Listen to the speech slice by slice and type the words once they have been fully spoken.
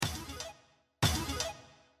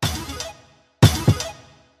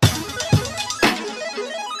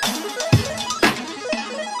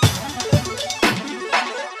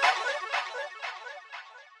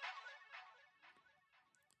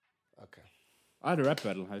I had a rap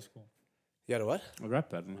battle in high school. You had a what? A rap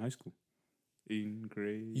battle in high school. In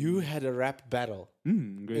grade. You had a rap battle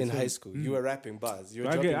grade in 7. high school. You were rapping bars. You were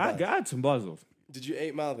I dropping bars. had some bars off. Did you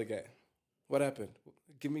 8 Mile the guy? What happened?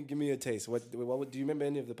 Give me a taste. What do you remember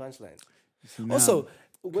any of the punchlines? Now, Also,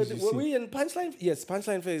 were we in punchline? Yes,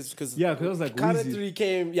 punchline phase because Yeah, because I was like Carter Weezy. 3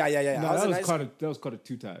 came. Yeah. No, I was in high school. that was Carter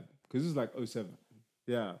 2 time. Because it was like 07.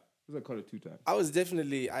 Yeah. It was like Carter 2 time. I was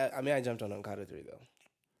definitely. I jumped on Carter 3 though.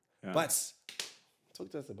 Yeah. But talk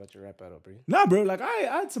to us about your rap battle, bro. Nah, bro, like I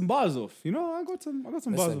had some bars off. You know, I got some bars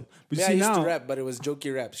off. But I see used now, to rap, but it was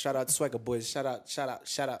jokey rap. Shout out Swagger Boys. Shout out.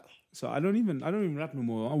 so I don't even rap no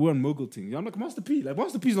more. We're on mogul thing. I'm like Master P. Like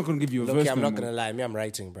Master P's not gonna give you a verse. I'm no not more. gonna lie. I'm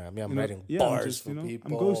writing, bro. I'm writing Yeah, bars I'm just, for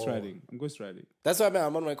people. I'm ghostwriting. That's why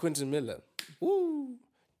I'm on my Quentin Miller. Woo.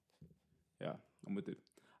 Yeah, I'm with it.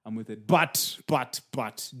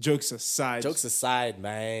 But jokes aside,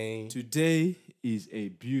 man. today is a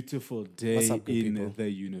beautiful day What's up, good in people? the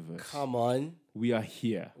universe. Come on. We are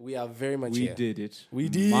here. We are very much We here. did it. We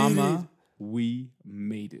did Mama, we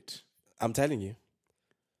made it. I'm telling you.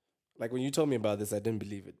 Like when you told me about this, I didn't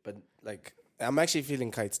believe it. But like I'm actually feeling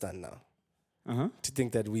quite stunned now. To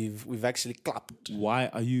think that we've actually clapped. Why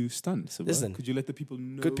are you stunned? Sabah? Listen. Could you let the people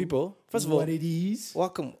know? Good people. First of all, what it is?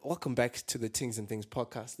 welcome back to the Things and Things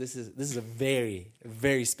podcast. This is a very,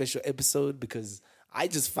 very special episode because I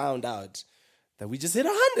just found out that we just hit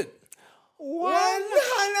 100.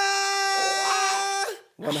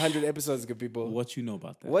 100 episodes, good people. What you know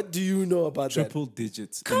about that? What do you know about Triple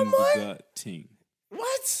digits Come in on. the ting. that?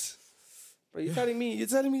 What? Bro, you're telling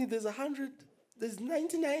me there's 100, there's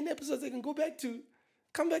 99 episodes I can go back to.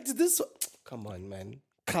 Come back to this one. Come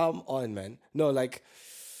on, man. No, like,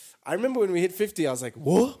 I remember when we hit 50, I was like,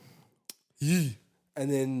 what? Yeah.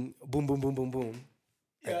 And then boom, boom, boom, boom, boom.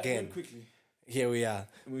 Again. quickly. Here we are.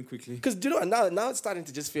 It went quickly. Because you know now it's starting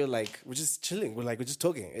to just feel like we're just chilling. We're just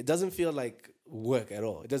talking. It doesn't feel like work at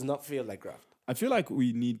all. It does not feel like graft. I feel like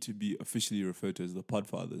we need to be officially referred to as the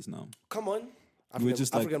Podfathers now. Come on. We're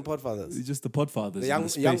just like- African podfathers. It's just the Podfathers. The in young the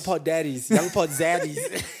space. young pod daddies. Young pod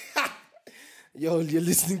zaddies. Yo, you're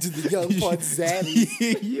listening to the young pod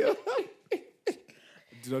zaddies. Yo.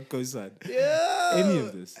 Do not co-sign Yeah. any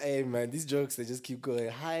of this. Hey man, these jokes they just keep going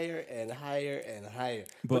higher and higher and higher.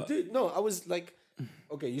 But But- dude, no, I was like,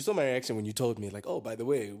 okay, you saw my reaction when you told me, like, oh, by the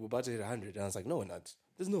way, we're about to hit 100. And I was like, no, we're not.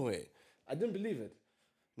 There's no way. I didn't believe it.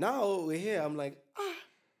 Now we're here. I'm like,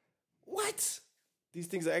 what? These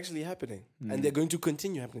things are actually happening. And they're going to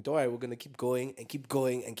continue happening. Don't worry, we're going to keep going and keep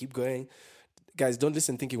going and keep going. Guys, don't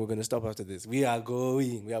listen thinking we're going to stop after this. We are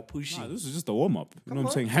going. We are pushing. Nah, this is just a warm-up. You know what I'm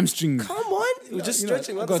on. saying? Hamstring. Come on. We're just you know,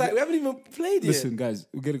 stretching. I on the got side. it. We haven't even played yet. Listen, guys,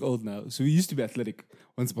 we're getting old now. So we used to be athletic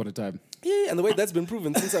once upon a time. Yeah, and the way that's been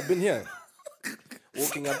proven since I've been here.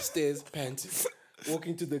 Walking upstairs, panting.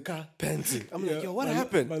 Walking to the car, panting. I'm like, yo, what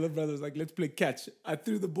happened? My little brother was like, let's play catch. I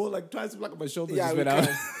threw the ball like twice, like on my shoulder. Yeah, just we went out.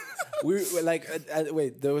 can. We were like,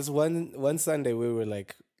 wait, there was one Sunday we were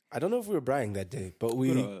like, I don't know if we were bragging that day, but Put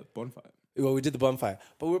a bonfire. we did the bonfire.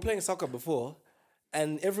 But we were playing soccer before,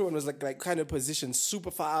 and everyone was like kind of positioned super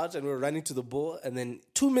far out, and we were running to the ball. And then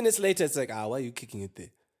 2 minutes later, it's like, why are you kicking it there?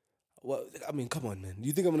 Well, I mean, come on, man. Do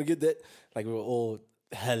you think I'm gonna get that? Like we were all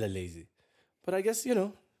hella lazy. But I guess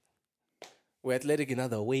we're athletic in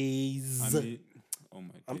other ways. I mean, oh my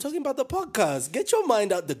I'm days. talking about the podcast. Get your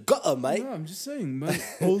mind out the gutter, mate. No, I'm just saying, man.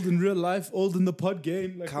 Old in real life, old in the pod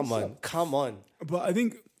game. Like, Come what's on, up? come on. But I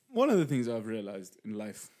think one of the things I've realized in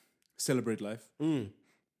life, celebrate life.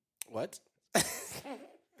 What?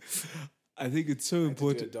 I think it's so Do a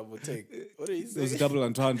important. double take. What are you There was a saying? double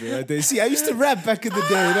entendre right there. See, I used to rap back in the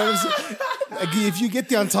day. You know what I'm saying? Like, if you get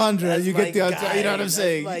the entendre, you get the entendre. You know what I'm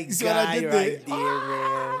saying? My You see what I did there? right there,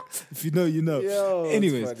 man. If you know, you know. Yo, it's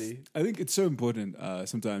Anyways, funny. I think it's so important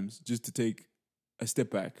sometimes just to take a step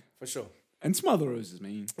back For sure. and smell the roses,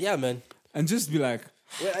 man. Yeah, man. And just be like,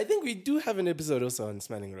 Well, I think we do have an episode also on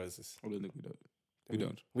smelling roses. I don't think we don't. We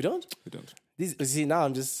don't. We don't? We don't. See, now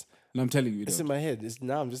I'm just, And I'm telling you, we it's don't. in my head.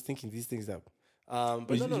 Now I'm just thinking these things up. But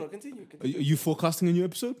no, continue. Are you forecasting a new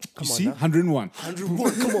episode? Come you on see? now. 101.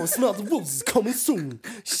 101, come on, smell the roses coming soon.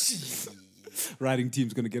 Shit. Writing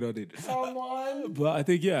team's going to get on it. Come on. But I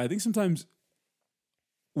think sometimes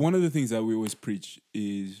one of the things that we always preach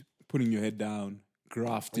is putting your head down,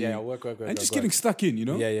 grafting. Yeah, work. and just getting stuck in, you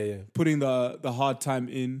know? Yeah. Putting the hard time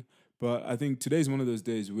in. But I think today's one of those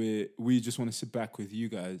days where we just want to sit back with you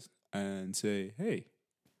guys and say, hey,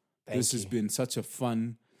 this has been such a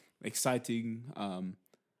fun, exciting,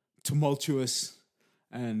 tumultuous,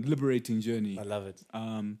 and liberating journey. I love it.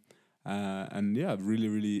 And yeah, I've really,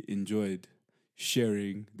 really enjoyed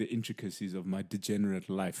sharing the intricacies of my degenerate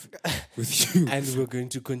life with you. And we're going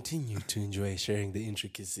to continue to enjoy sharing the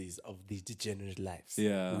intricacies of these degenerate lives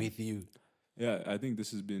with you. Yeah, I think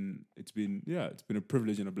it's been a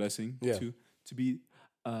privilege and a blessing to be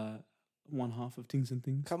one half of Things and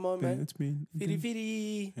Things. Come on, man. It's been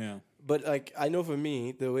Fitty. Yeah. But like, I know for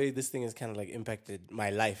me, the way this thing has kind of like impacted my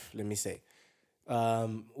life, let me say,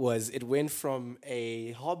 was it went from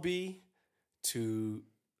a hobby to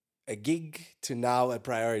a gig to now a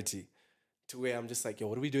priority, to where I'm just like, yo,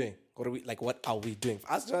 what are we doing? What are we doing?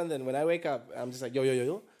 For us, Jonathan, when I wake up, I'm just like,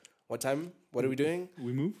 yo, what time? What are we doing?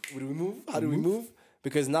 We move? Do we move? How do we move?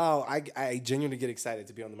 Because now I genuinely get excited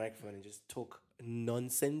to be on the microphone and just talk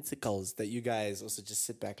nonsensicals that you guys also just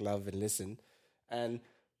sit back, love, and listen. And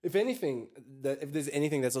if anything, if there's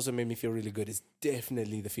anything that's also made me feel really good, it's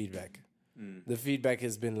definitely the feedback. The feedback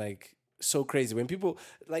has been like so crazy. When people,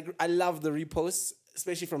 like, I love the reposts,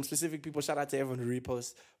 especially from specific people. Shout out to everyone who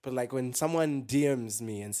reposts. But like when someone DMs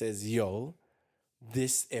me and says, yo,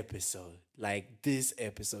 this episode,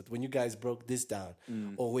 when you guys broke this down,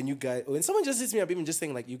 or when someone just hits me up, even just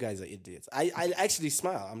saying like, you guys are idiots, I actually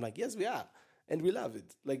smile. I'm like, yes, we are. And we love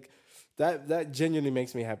it. Like that genuinely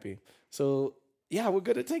makes me happy. So yeah, we're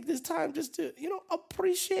going to take this time just to,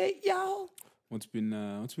 appreciate y'all. What's been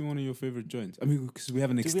one of your favorite joints? I mean, because we have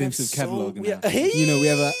an extensive catalog. We have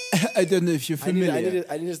I don't know if you're familiar.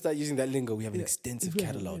 I need to start using that lingo. We have an extensive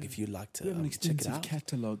catalog. If you'd like to, we have an extensive check it out.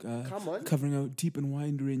 catalog. Come on, covering a deep and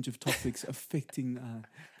wide range of topics affecting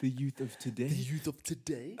the youth of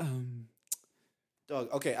today. Dog.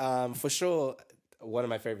 Okay. For sure, one of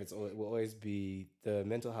my favorites will always be the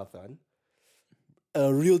mental health one.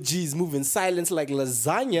 Real G's move in silence like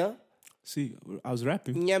lasagna. See, I was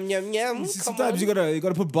rapping. Nyam nyam nyam. Sometimes you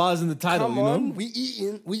gotta put bars in the title. Come you know, on. We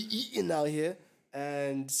eating out here,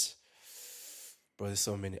 and bro, there's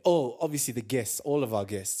so many. Oh, obviously the guests, all of our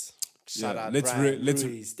guests. Shout out, Brian,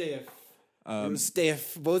 Rui,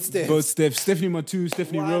 Steph, both Steph, Stephanie Matu,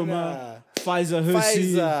 Stephanie Roma, Pfizer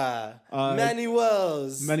Hersey, Manny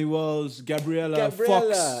Wells, Gabriella Fox,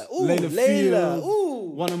 Layla Field,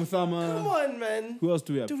 Wana Muthama. Come on, man. Who else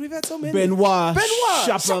do we have? Dude, we've had so many. Benoit,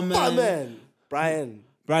 Shapa, man. Brian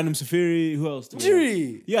Msafiri. Who else do we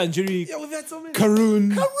Njiri. have? Yeah, Njiri. Yeah, we've had so many.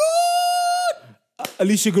 Karun.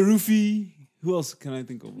 Alicia Garufi. Who else can I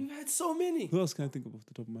think of? We've had so many. Who else can I think of off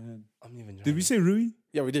the top of my head? I'm even. Did we say Rui?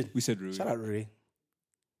 Yeah, we did. We said Rui. Shout out Rui.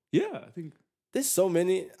 Yeah, I think there's so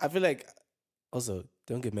many. I feel like. Also,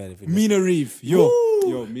 don't get mad if we Mina Reeve. Yo,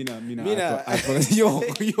 Mina. Yo.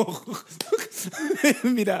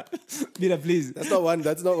 Mina, please. That's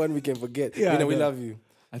not one we can forget. Yeah, Mina, we love you.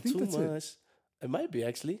 I think too that's much. It might be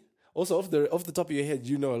actually. Also, off the top of your head,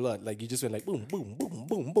 you know a lot. Like you just went like boom, boom, boom,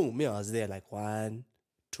 boom, boom. Yeah, I was there like 1,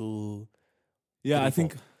 2. Yeah, 3,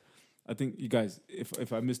 I think you guys.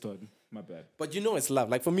 If I missed one, my bad. But it's love.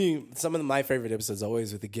 Like for me, some of my favorite episodes are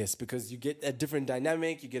always with the guests because you get a different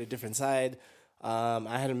dynamic, you get a different side.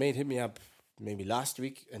 I had a mate hit me up maybe last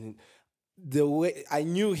week, and the way I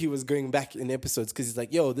knew he was going back in episodes because he's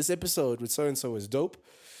like, "Yo, this episode with so and so is dope."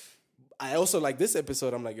 I also like this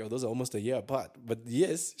episode. I'm like, "Yo, those are almost a year apart." But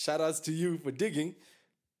yes, shout outs to you for digging.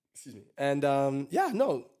 Excuse me. And I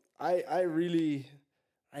really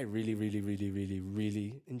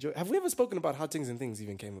enjoy. Have we ever spoken about how Things and Things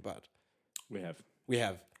even came about? We have.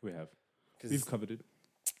 We've covered it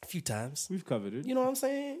a few times. We've covered it. You know what I'm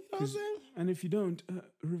saying? And if you don't,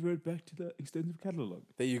 revert back to the extensive catalog.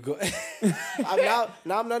 There you go.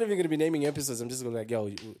 Now I'm not even going to be naming episodes. I'm just going to like, yo,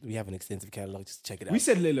 we have an extensive catalog. Just check it out. We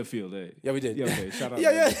said Layla Field, eh? Yeah, we did. Yeah, okay. Shout out.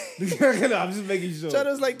 Yeah. No, I'm just making sure. Shout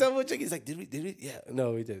was like double check. He's like, did we? Yeah.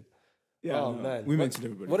 No, we did. Yeah. Oh, no. Man. We mentioned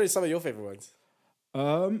everybody. What are some of your favorite ones?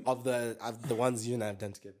 Of the ones you and I have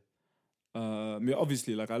done together.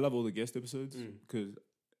 Obviously, like I love all the guest episodes because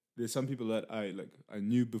there's some people that I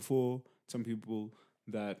knew before, some people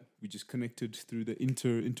that we just connected through the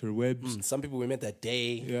interwebs. Some people we met that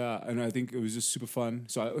day. Yeah, and I think it was just super fun.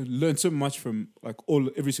 So I learned so much from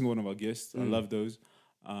every single one of our guests. I love those,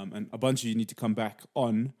 and a bunch of you need to come back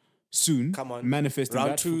on soon. Come on, manifesting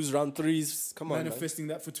round 2s, round 3s. Come on, manifesting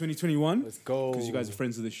that for 2021. Let's go because you guys are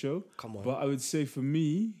friends of the show. Come on, but I would say for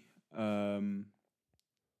me,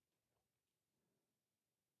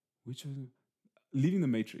 which was Leaving the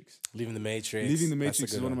Matrix. Leaving the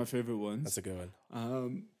Matrix is one of my favorite ones. That's a good one.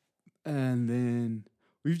 And then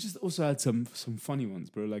we've just also had some funny ones,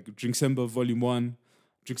 bro. Like Drinksember Volume 1,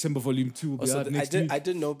 Drinksember Volume 2 will be out next week. I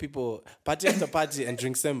didn't know people, party after party and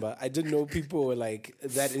Drinksember, I didn't know people were like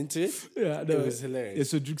that into it. Yeah, no, it was hilarious. Yeah,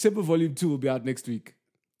 so Drinksember Volume 2 will be out next week.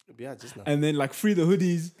 Yeah, just now. And then like Free the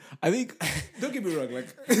Hoodies. I think, don't get me wrong, like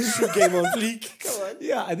shoe game on fleek. Come on. on.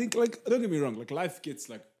 Yeah, I think like don't get me wrong, like life gets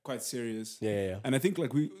like quite serious. Yeah. And I think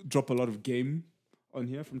like we drop a lot of game on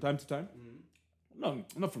here from time to time. No,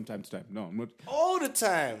 not from time to time. No, I'm not. All the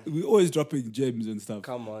time. We're always dropping gems and stuff.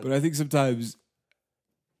 Come on. But I think sometimes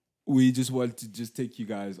we just want to just take you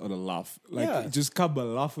guys on a laugh. Like just come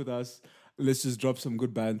and laugh with us. Let's just drop some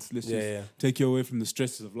good bands. Let's just take you away from the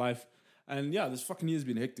stresses of life. And yeah, this fucking year's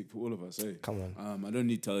been hectic for all of us. Eh? Come on. I don't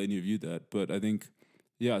need to tell any of you that, but I think,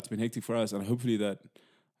 yeah, it's been hectic for us. And hopefully that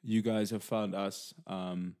you guys have found us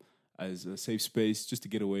as a safe space just to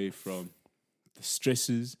get away from the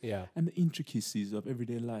stresses and the intricacies of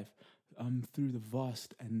everyday life through the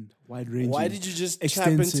vast and wide-ranging. Why did you just tap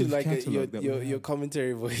into like your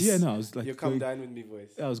commentary voice? Yeah, no, I was like your come down with me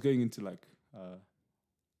voice. I was going into like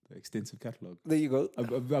the extensive catalog. There you go.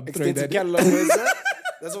 I'm Extensive catalog voice.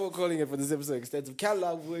 That's what we're calling it for this episode. Extensive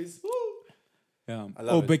catalog voice. Woo. Yeah. I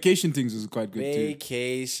love it. Vacation things was quite good too.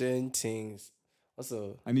 Vacation things.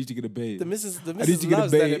 Also, I need to get a bay. The missus I need to get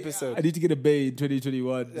loves a bay. that episode. I need to get a bay in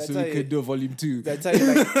 2021 so we can do a volume 2. I tell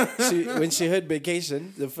you, like, when she heard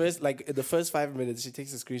vacation, the first 5 minutes, she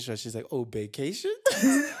takes a screenshot. She's like, "Oh, vacation."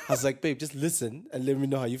 I was like, "Babe, just listen and let me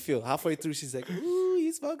know how you feel." Halfway through, she's like, "Ooh,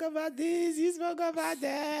 you spoke about this, you spoke about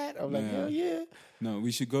that." I'm like, "Oh yeah." No,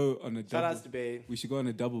 we should go on a double. Shout out to Babe. We should go on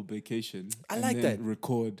a double vacation. I and like then that.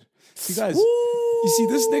 Record. See, guys. You see,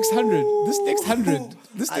 this next 100.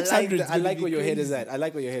 I like where your head is at. I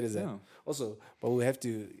like where your head is at. Yeah. Also, but we have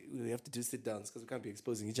to do sit downs because we can't be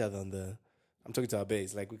exposing each other on the. I'm talking to our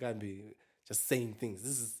base. Like we can't be just saying things.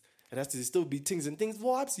 It has to still be things and things.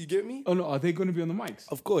 Vibes, you get me? Oh no, are they going to be on the mics?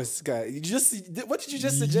 Of course, guy. What did you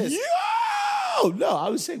just suggest? No, I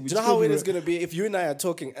was saying. Do you know how it is going to be if you and I are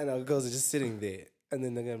talking and our girls are just sitting there and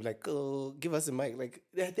then they're going to be like, "Oh, give us a mic." Like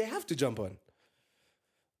they have to jump on.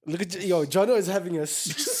 Look at Jono is having a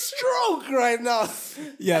stroke right now.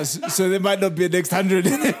 Yes, so there might not be a next 100.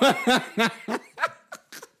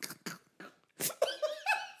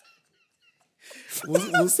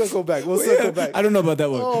 We'll circle back. We'll circle back. I don't know about that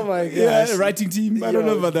one. Oh my gosh. Yeah, writing team. I don't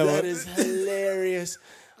know about that one. That is hilarious.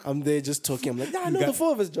 I'm there just talking. I'm like, no, the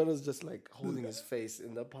four of us. Jono's just like holding his face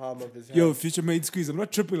in the palm of his hand. Yo, future mate squeeze. I'm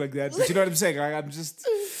not tripping like that, but you know what I'm saying? Like, I'm just.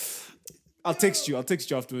 I'll text you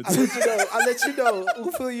afterwards. I'll let you know.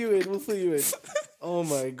 We'll fill you in. Oh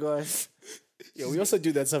my gosh. Yeah, we also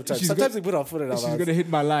do that sometimes. Sometimes we put our foot in our mouth. She's gonna hit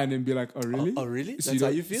my line and be like, "Oh really? Oh really? So That's how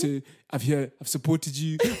you feel?" So I've supported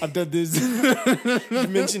you. I've done this. You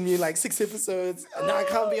mentioned me in like 6 episodes, and now I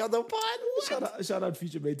can't be on the pod. Shout out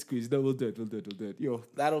future mate squeeze. No, we'll do it. Yo,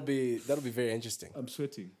 that'll be very interesting. I'm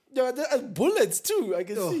sweating. Yo, there are bullets too. I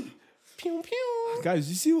can see. Pew pew. Guys,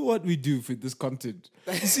 you see what we do for this content?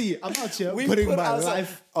 You see, I'm out here we putting my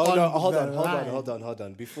life. Oh no, hold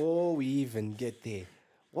on. Before we even get there,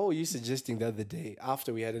 what were you suggesting the other day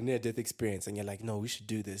after we had a near-death experience? And you're like, "No, we should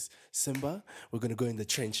do this, Simba. We're gonna go in the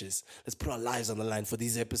trenches. Let's put our lives on the line for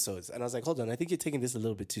these episodes." And I was like, "Hold on, I think you're taking this a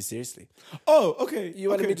little bit too seriously." Oh, okay. You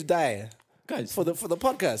wanted me to die, guys, for the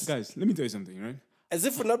podcast, guys. Let me tell you something, right? As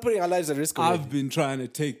if we're not putting our lives at risk already. I've been trying to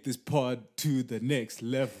take this pod to the next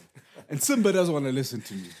level. And Simba doesn't want to listen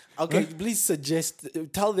to me. Okay, please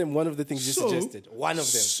tell them one of the things you suggested. One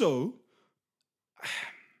of them. So,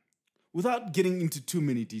 without getting into too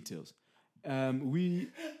many details, we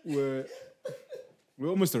were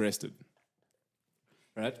almost arrested.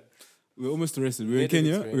 Right? We were almost arrested. We were in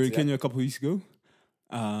Kenya. We were in Kenya a couple of weeks ago.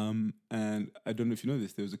 And I don't know if you know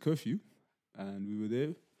this, there was a curfew. And we were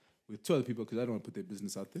there with 2 other people because I don't want to put their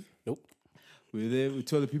business out there. Nope. We were there with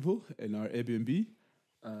 2 other people in our Airbnb.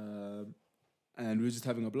 And we were just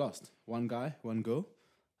having a blast. 1 guy, 1 girl.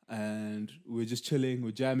 And we were just chilling,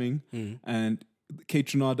 we're jamming. And Kate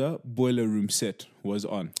Trinada Boiler Room set was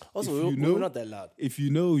on. Also, we were not that loud. If you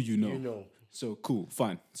know, you know. You know. So cool,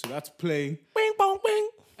 fine. So that's playing. Bing, bong, bing.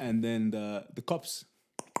 And then the cops,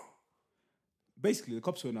 basically the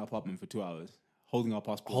cops were in our apartment for 2 hours, holding our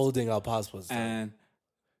passports. And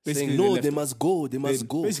basically saying, they must go.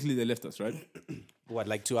 Basically they left us, right? What,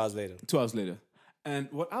 like 2 hours later? 2 hours later.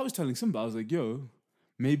 And what I was telling Simba, I was like, yo,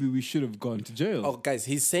 maybe we should have gone to jail. Oh, guys,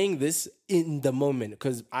 he's saying this in the moment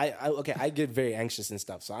because I get very anxious and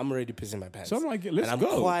stuff, so I'm already pissing my pants. So I'm like, let's go. And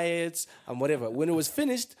I'm quiet, I'm whatever. When it was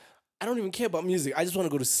finished, I don't even care about music. I just want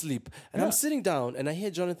to go to sleep. And I'm sitting down and I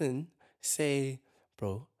hear Jonathan say,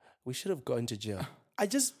 "Bro, we should have gone to jail."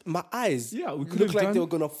 My eyes looked like they were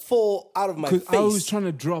going to fall out of my face. Because I was trying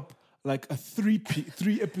to drop like a 3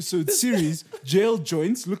 episode series, Jail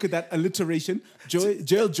Joints. Look at that alliteration.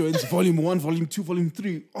 Jail Joints, Volume 1, Volume 2, Volume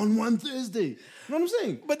 3 on one Thursday. You know what I'm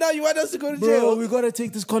saying? But now you want us to go to Bro, jail. we gotta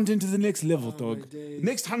take this content to the next level, dog. my days.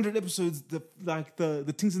 Next 100 episodes, the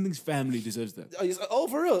Things and Things family deserves that. Oh,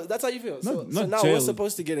 for real? That's how you feel? So not now jail. we're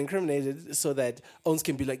supposed to get incriminated so that Owens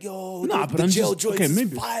can be like, yo, Nah, the but I'm jail just joints okay. is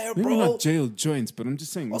Maybe fire, maybe bro. not jail joints, but I'm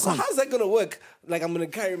just saying. So how's that gonna work? Like, I'm gonna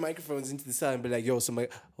carry microphones into the cell and be like, yo, somebody,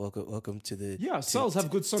 welcome to the cells have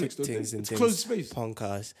good sonics, don't they? Things and It's Things closed space.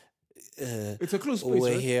 podcast. It's a closed space,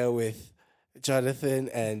 We're right? here with Jonathan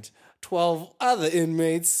and 12 other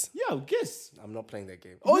inmates. Yeah, guess. I'm not playing that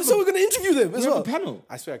game. Oh, so we're gonna interview them as We have well. a panel.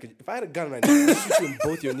 I swear, if I had a gun right now, I'd shoot you in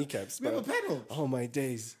both your kneecaps. We have a but- panel. Oh my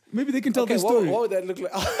days. Maybe they can tell Okay, their story. what would that look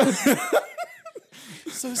like?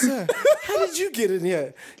 So, sir, how did you get in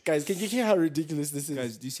here? Guys, can you hear how ridiculous this is?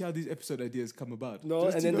 Guys, do you see how these episode ideas come about? No,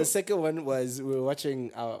 Just and to then know. the second one was we were watching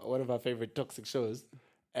one of our favorite toxic shows.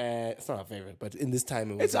 It's not our favorite, but in this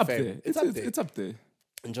time it was It's our up favorite. there. It's up there. It's up there.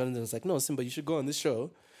 And Jonathan was like, no, Simba, you should go on this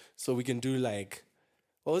show so we can do like,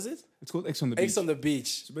 what was it? It's called X on the Beach. X on the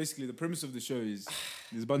Beach. So basically, the premise of the show is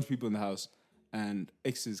there's a bunch of people in the house, and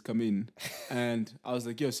exes come in, and I was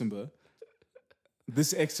like, "Yo, Simba,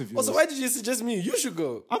 this ex of yours." Also, why did you suggest me? You should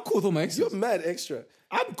go. I'm cool with all my exes. You're mad extra.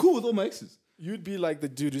 I'm cool with all my exes. You'd be like the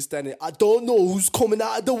dude who's standing, I don't know who's coming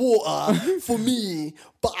out of the water for me,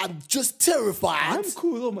 but I'm just terrified. I'm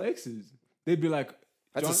cool with all my exes. They'd be like,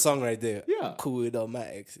 That's John- a song right there. Yeah. Cool with all my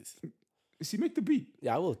exes. See, make the beat.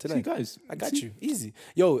 Yeah, I will tonight. See, guys, I got see? you. Easy.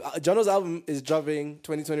 Yo, Jono's album is dropping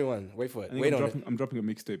 2021. Wait for it. I think Wait on I'm dropping a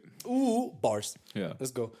mixtape. it. Ooh, bars. Yeah.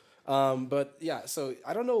 Let's go. But yeah, so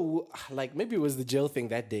I don't know, like maybe it was the jail thing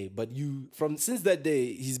that day, but since that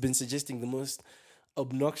day, he's been suggesting the most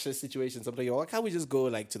obnoxious situations. I'm like, yo, why can't we just go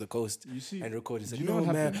like to the coast and record? He's like, you know no,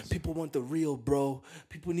 what man, happens? people want the real, bro.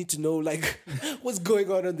 People need to know like what's going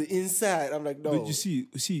on the inside. I'm like, no. But you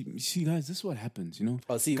see, guys, this is what happens, you know?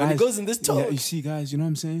 Oh, see, guys, when it goes in this tone. Yeah, you see, guys, you know what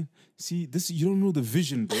I'm saying? See, this you don't know the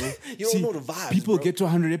vision, bro. You don't know the vibes, People bro. get to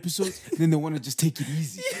 100 episodes, then they want to just take it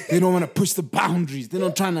easy. They don't want to push the boundaries. They're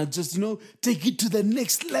not trying to just, take it to the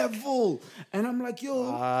next level. And I'm like, yo,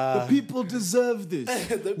 the people deserve this.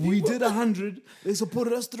 We did 100. They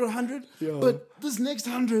supported us through 100. But this next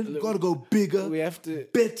 100 got to go bigger. We have to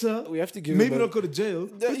better. we have to give maybe him a- not go to jail.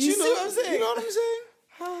 But you see what I'm saying? You know what I'm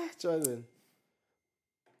saying? Jonathan.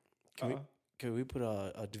 Can we put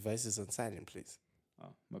our devices on silent, please? Oh,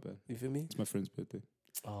 my bad. You feel me? It's my friend's birthday.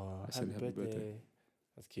 Oh, said happy happy birthday. birthday.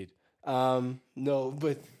 That's cute. No,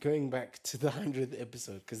 but going back to the 100th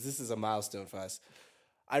episode, because this is a milestone for us.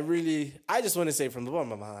 I just want to say from the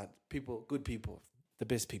bottom of my heart, people, good people, the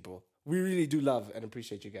best people. We really do love and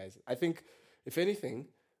appreciate you guys. I think, if anything,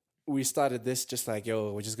 we started this just like,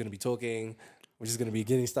 yo, we're just going to be talking. We're just going to be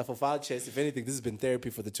getting stuff off our chest. If anything, this has been therapy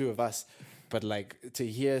for the two of us. But like to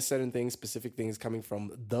hear certain things, specific things coming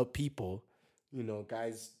from the people,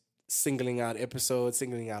 guys singling out episodes,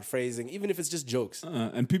 singling out phrasing, even if it's just jokes.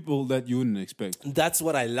 And people that you wouldn't expect. That's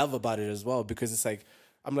what I love about it as well, because it's like,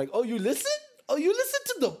 I'm like, oh, you listen? Oh, you listen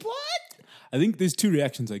to the pod? I think there's two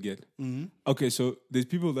reactions I get. Okay, so there's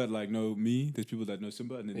people that like know me, there's people that know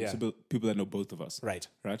Simba, and then there's people that know both of us. Right.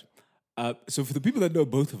 Right? So for the people that know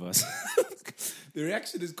both of us, the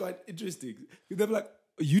reaction is quite interesting. They're like,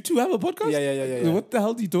 you two have a podcast? Yeah. What the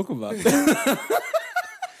hell do you talk about?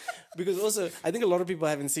 Because also, I think a lot of people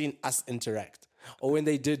haven't seen us interact. Or when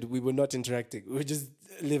they did, we were not interacting. We were just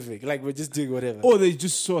living. Like, we're just doing whatever. Or they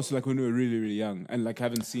just saw us like when we were really, really young and like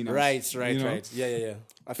haven't seen us. Right. you know? Right. Yeah.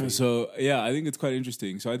 I feel you. So yeah, I think it's quite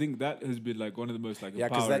interesting. So I think that has been like one of the most like Yeah,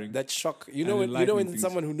 because empowering. that shock. You and know enlightening when things.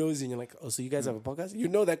 someone who knows you and you're like, oh, so you guys have a podcast? You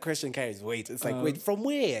know that question carries weight. It's like, wait, from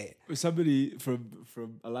where? Somebody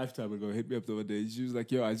from a lifetime ago hit me up the other day. She was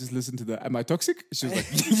like, "Yo, I just listened to the Am I Toxic?" She was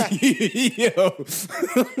like, "Yo."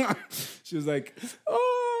 She was like,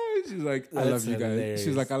 "Oh," she was like, "I That's love you guys." hilarious. She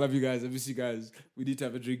was like, "I love you guys. I miss you guys. We need to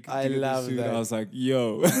have a drink." I together love soon." that. I was like,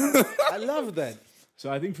 "Yo." I love that. So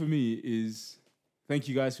I think for me is thank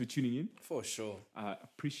you guys for tuning in. For sure. I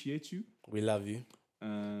appreciate you. We love you.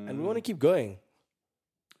 And we And want to keep going.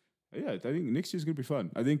 yeah, I think next year's gonna be fun.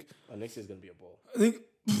 I think Next year's going to be a ball.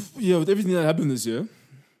 with everything that happened this year,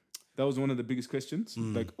 that was one of the biggest questions.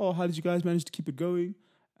 Like, oh, how did you guys manage to keep it going?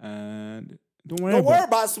 And don't worry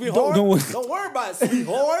about it, sweetheart. Don't worry. Don't worry about it,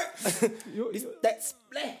 sweetheart. It's that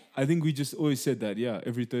splat. I think we just always said that. Yeah,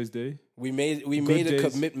 every Thursday. We made a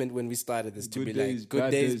days, commitment when we started this to good be days, like, good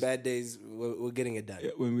bad days, days. bad days, we're getting it done.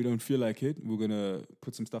 Yeah, when we don't feel like it, we're gonna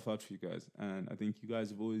put some stuff out for you guys. And I think you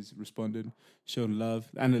guys have always responded, shown love.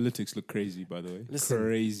 The analytics look crazy, by the way. Listen,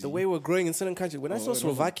 crazy. The way we're growing in certain countries. When I saw wait,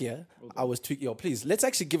 hold on. Slovakia, I was tweaking. Yo, please, let's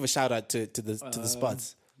actually give a shout out to the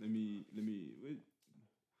spots. Let me. Wait,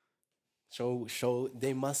 Show.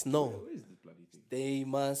 They must know. where is this bloody thing? They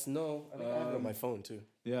must know. I think I have it on my phone too.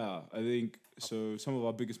 Yeah, I think so. Some of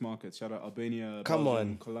our biggest markets: shout out Albania, Come Belgium,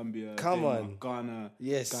 on. Colombia, Come Denmark, on. Ghana,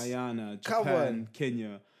 Yes. Guyana, Come Japan, on.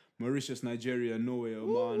 Kenya, Mauritius, Nigeria, Norway,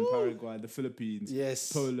 Oman, Paraguay, the Philippines,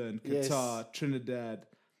 Yes. Poland, Yes. Qatar, Trinidad,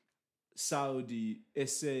 Saudi,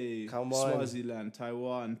 SA, Come on. Swaziland,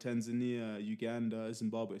 Taiwan, Tanzania, Uganda,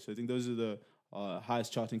 Zimbabwe. So I think those are the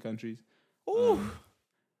highest charting countries.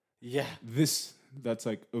 Yeah. That's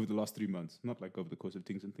like over the last 3 months, not like over the course of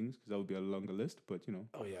things, because that would be a longer list. But you know,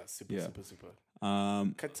 Oh yeah, super.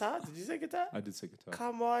 Qatar? Did you say Qatar? I did say Qatar.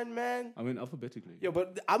 Come on, man. I went alphabetically. Yo,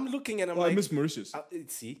 but I'm looking and I'm I like, miss Mauritius.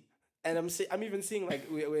 see, and I'm even seeing like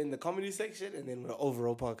we're in the comedy section and then we're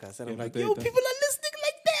overall podcast, and I'm Yeah, like, but yo, they- people are listening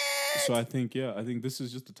like that. So I think this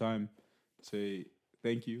is just the time to say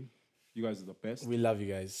thank you. You guys are the best. We love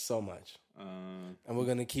you guys so much, and we're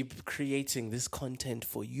gonna keep creating this content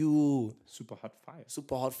for you. Super hot fire.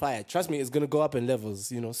 Super hot fire. Trust me, it's gonna go up in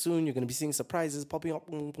levels. You know, soon you're gonna be seeing surprises popping up.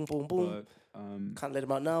 Boom, boom, boom, boom. But Can't let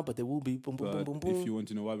them out now, but they will be. Boom, boom, boom, boom, boom. if you want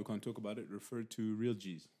to know why we can't talk about it, refer to Real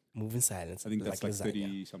G's. Move in silence. I think that's like lasagna.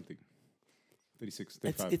 30 something. 36,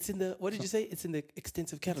 35. It's in the. What did you say? It's in the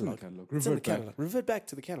extensive catalog. catalog. It's in the Revert back. catalog. Revert back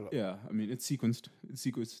to the catalog. Yeah, I mean, it's sequenced. I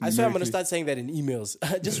swear I'm gonna numerically. start saying that in emails.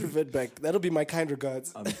 Just revert back. That'll be my kind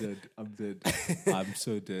regards. I'm dead. I'm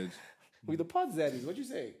so dead. With the pod zaddies, what you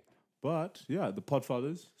say? But yeah, the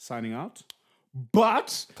Podfathers signing out.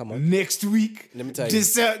 But Come on. next week, Let me tell you.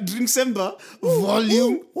 December,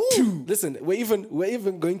 volume 2. Listen, we're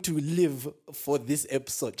even going to live for this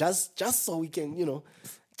episode just so we can,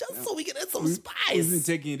 so we can add some We've been spice.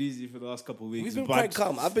 taking it easy for the last couple of weeks. We've been but quite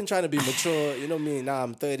calm. I've been trying to be mature. You know me. Now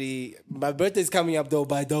I'm 30. My birthday's coming up though,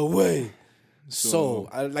 by the way. So,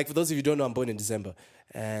 like for those of you who don't know, I'm born in December.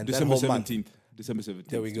 And December that whole month, 17th. December 17th.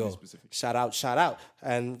 there we to be go. specific. Shout out.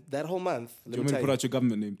 And that whole month, Do let you me want me to tell put you. out your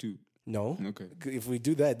government name too? No. Okay. If we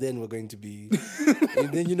do that, then we're going to be.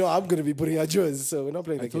 And then I'm going to be putting out yours. So we're not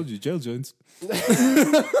playing I that told game. you, jail joints.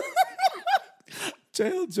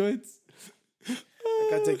 Jail joints. I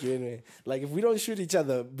can't take you anyway. Like if we don't shoot each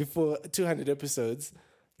other before 200 episodes,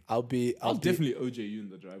 I'll definitely OJ you in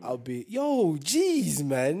the driveway. I'll be. Yo, jeez,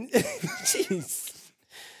 man. Jeez.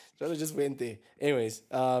 Jonah just went there. Anyways,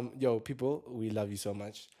 yo, people, we love you so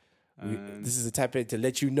much. This is a type to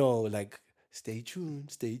let you know, like, stay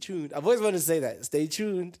tuned. I've always wanted to say that. Stay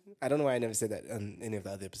tuned. I don't know why I never said that on any of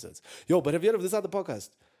the other episodes. Yo, but have you heard of this other podcast?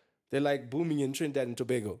 They're like booming in Trinidad and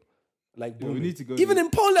Tobago. Like we booming. need to go Even to- in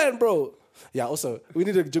Poland, bro. Yeah, also, we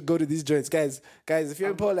need to go to these joints. Guys, if you're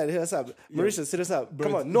in Poland, hit us up. Mauritius, hit us up.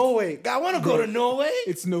 Come on, Norway. God, I want to go to Norway.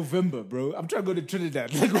 It's November, bro. I'm trying to go to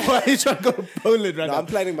Trinidad. Like, why are you trying to go to Poland right No, now? I'm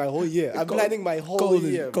planning my whole year. Cold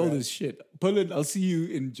year. as, cold bro. as shit. Poland, I'll see you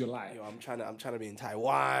in July. Yo, I'm trying to be in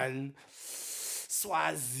Taiwan,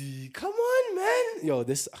 Swazi. Come on, man. Yo,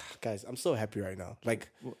 guys, I'm so happy right now. Like,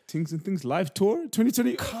 What, Things and Things live tour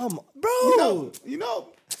 2020. come on, bro. You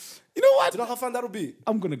know what? Do you know how fun that'll be?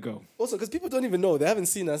 I'm gonna go. Also, because people don't even know. They haven't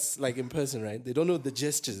seen us like in person, right? They don't know the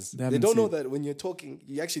gestures. They haven't don't know seen- that when you're talking,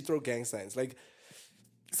 you actually throw gang signs. Like,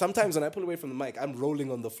 sometimes when I pull away from the mic, I'm rolling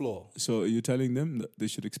on the floor. So are you telling them that they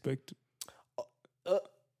should expect?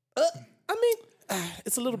 I mean,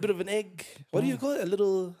 it's a little bit of an egg. What do you call it? A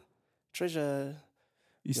little treasure.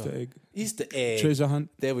 Easter egg, Easter egg. treasure hunt.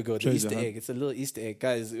 There we go. The Treasure Easter hunt. egg. It's a little Easter egg,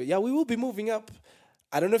 guys. Yeah, we will be moving up.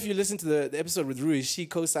 I don't know if you listened to the episode with Rui. She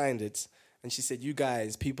co-signed it, and she said, "You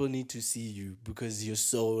guys, people need to see you because you're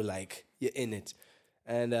so like you're in it."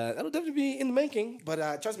 And that'll definitely be in the making.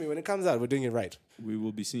 But trust me, when it comes out, we're doing it right. We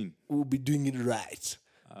will be seen. We'll be doing it right.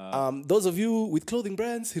 Those of you with clothing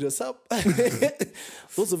brands, hit us up.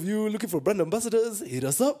 Those of you looking for brand ambassadors, hit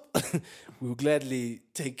us up. We'll gladly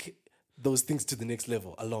take those things to the next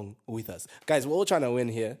level along with us. Guys, we're all trying to win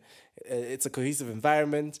here. It's a cohesive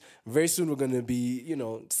environment. Very soon we're going to be,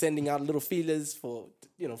 sending out little feelers for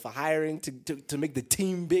hiring to make the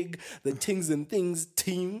team big, the Things and Things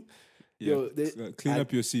team. Yeah. Clean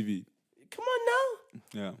up your CV. Come on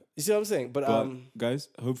now. Yeah. You see what I'm saying? But guys,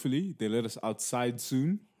 hopefully they let us outside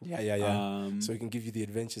soon. Yeah. So we can give you the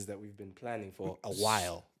adventures that we've been planning for a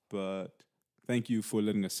while. But thank you for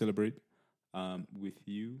letting us celebrate with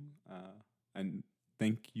you, and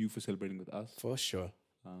thank you for celebrating with us. For sure.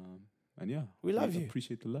 And yeah, We love you.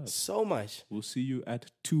 Appreciate the love. So much. We'll see you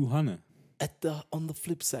at 200. On the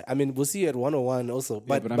flip side, I mean, we'll see you at 101 also.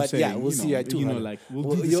 But I'm saying, we'll see you at 200. like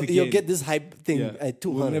we'll do this you'll again. get this hype thing at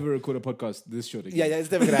 200. We'll never record a podcast this short again. Yeah, it's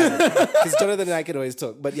never gonna happen. Because Jonathan and I can always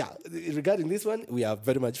talk. But yeah, regarding this one, we are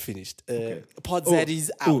very much finished. Pod Zaddies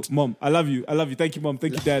out. Mom, I love you. Thank you, Mom.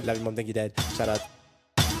 Thank you, Dad. Love you, Mom. Thank you, Dad. Shout out.